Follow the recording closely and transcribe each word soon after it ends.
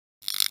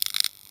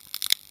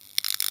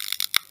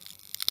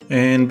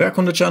And back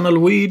on the channel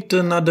with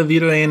another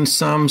video, and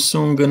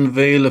Samsung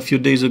unveiled a few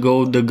days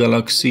ago the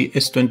Galaxy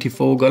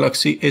S24,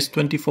 Galaxy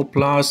S24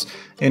 Plus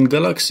and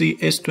Galaxy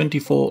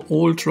S24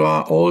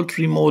 Ultra, all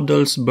three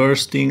models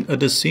bursting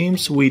at the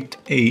seams with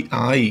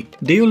AI.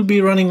 They will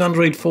be running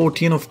Android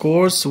 14 of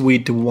course,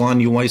 with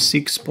One UI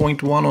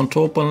 6.1 on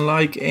top,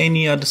 unlike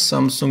any other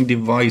Samsung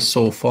device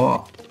so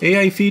far.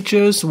 AI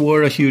features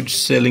were a huge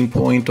selling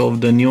point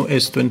of the new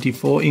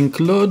S24,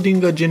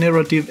 including a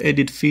generative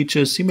edit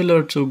feature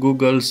similar to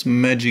Google's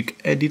Magic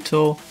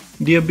Editor,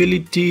 the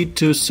ability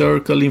to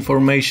circle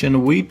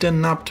information with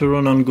an app to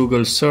run on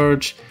Google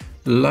Search,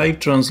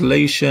 live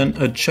translation,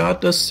 a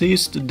chat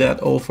assist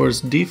that offers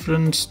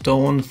different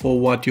tone for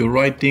what you're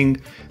writing,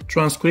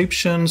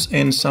 transcriptions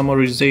and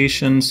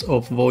summarizations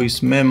of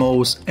voice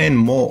memos, and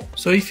more.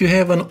 So if you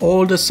have an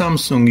older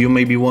Samsung, you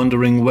may be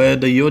wondering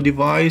whether your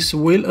device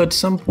will at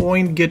some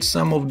point get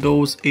some of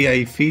those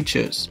AI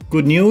features.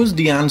 Good news,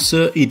 the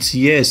answer is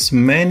yes,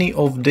 many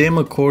of them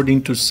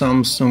according to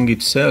Samsung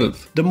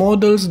itself. The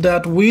models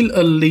that will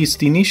at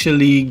least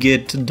initially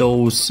get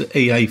those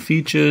AI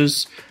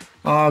features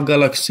are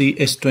Galaxy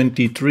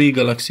S23,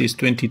 Galaxy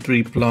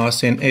S23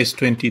 Plus and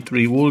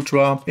S23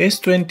 Ultra,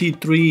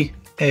 S23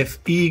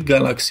 FE,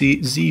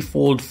 Galaxy Z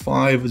Fold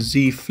 5,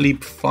 Z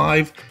Flip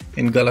 5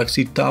 and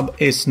Galaxy Tab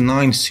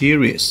S9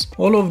 series.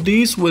 All of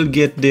these will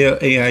get their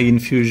AI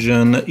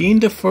infusion in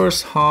the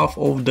first half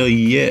of the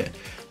year.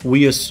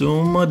 We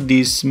assume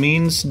this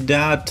means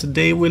that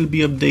they will be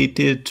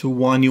updated to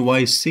One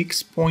UI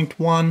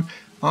 6.1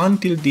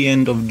 until the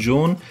end of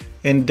June,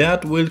 and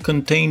that will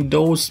contain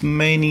those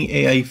many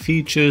AI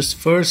features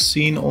first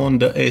seen on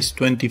the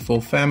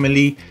S24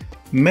 family.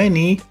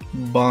 Many,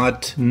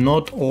 but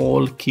not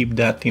all, keep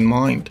that in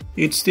mind.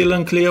 It's still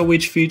unclear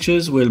which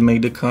features will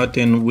make the cut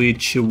and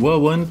which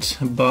won't,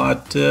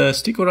 but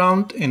stick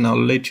around and I'll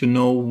let you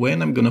know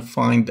when I'm gonna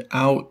find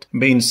out.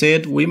 Being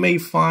said, we may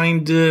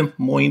find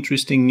more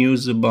interesting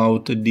news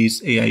about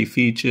these AI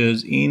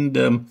features in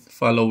the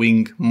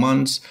following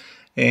months,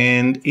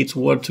 and it's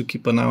worth to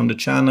keep an eye on the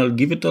channel.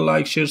 Give it a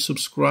like, share,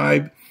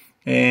 subscribe,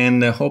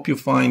 and I hope you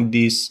find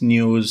this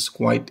news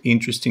quite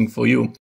interesting for you.